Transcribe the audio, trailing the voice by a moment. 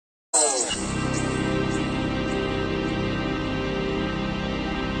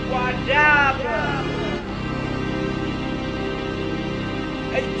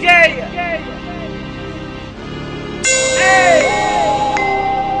El Jay. ¡Ey!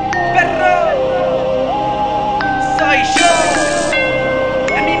 ¡Perro! Soy yo,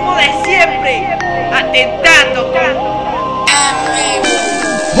 el mismo de siempre, atentando.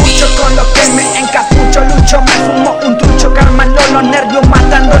 Mucho con lo que me encapucho, lucho, me fumo un trucho, calmando los nervios,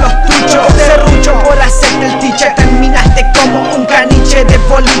 matando los truchos. Serrucho por hacerte el tiche, terminaste como un caniche de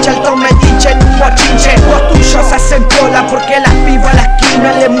boliche, alto mediche en un bochinche. Los tuyos se hacen cola porque las pibas a la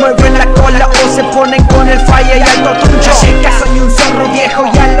esquina le mueven la cola o se ponen con el falla y alto trucho. Checa, soy un zorro viejo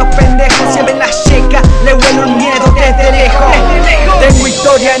y a los pendejos se ven la checa, le huelo el miedo desde lejos. Tengo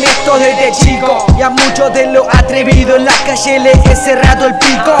historia en esto desde chico y a muchos de lo atrevido en la calle les he cerrado el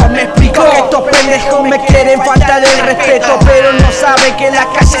pico. Me explico que estos pendejos me quieren faltar el respeto, pero no saben que la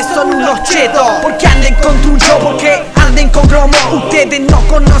calle son unos chetos. Porque anden con trucho, porque anden con cromo. Ustedes no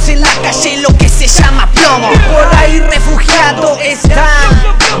conocen la calle, lo que se llama plomo. Y por ahí refugiados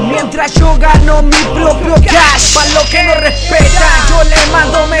están, mientras yo gano mi propio cash. Pa' los que no respetan, yo les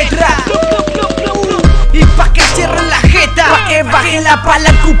mando metra. Y pa' que cierren la jeta, pa' que bajen la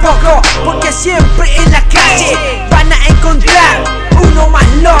palanca un poco, porque siempre en la calle van a encontrar uno más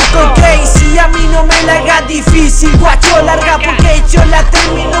loco. Que si a mí no me la haga difícil, guacho, larga porque yo la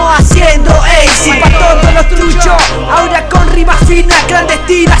termino haciendo easy. Pa' todos los truchos, ahora con rima fina,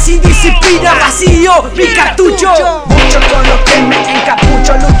 clandestina, sin disciplina, vacío mi cartucho. Mucho con lo que me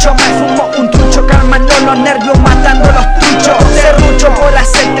encapucho, lucho, me fumo un trucho, calmando los nervios, matando los truchos. Serrucho por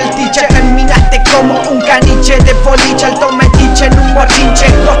hacerte el tiche, terminaste como un caniche de boliche, alto mediche en un bochinche.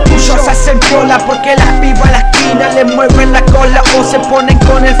 Los tuyos se hacen piola porque las pibas a la esquina le mueven la cola o se ponen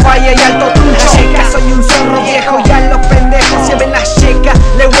con el falla y alto trucho. Checa, soy un zorro viejo y a los pendejos se ven la checa,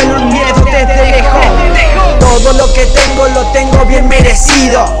 le huelo el miedo desde lejos. Todo lo que tengo lo tengo bien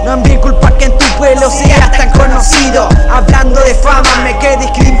merecido, no es mi culpa que en tu pueblo seas tan conocido. Hablando de fama me quedé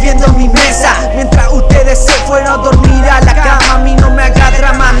escribiendo en mi mesa, mientras ustedes se fueron a dormir a la cama. A mí no me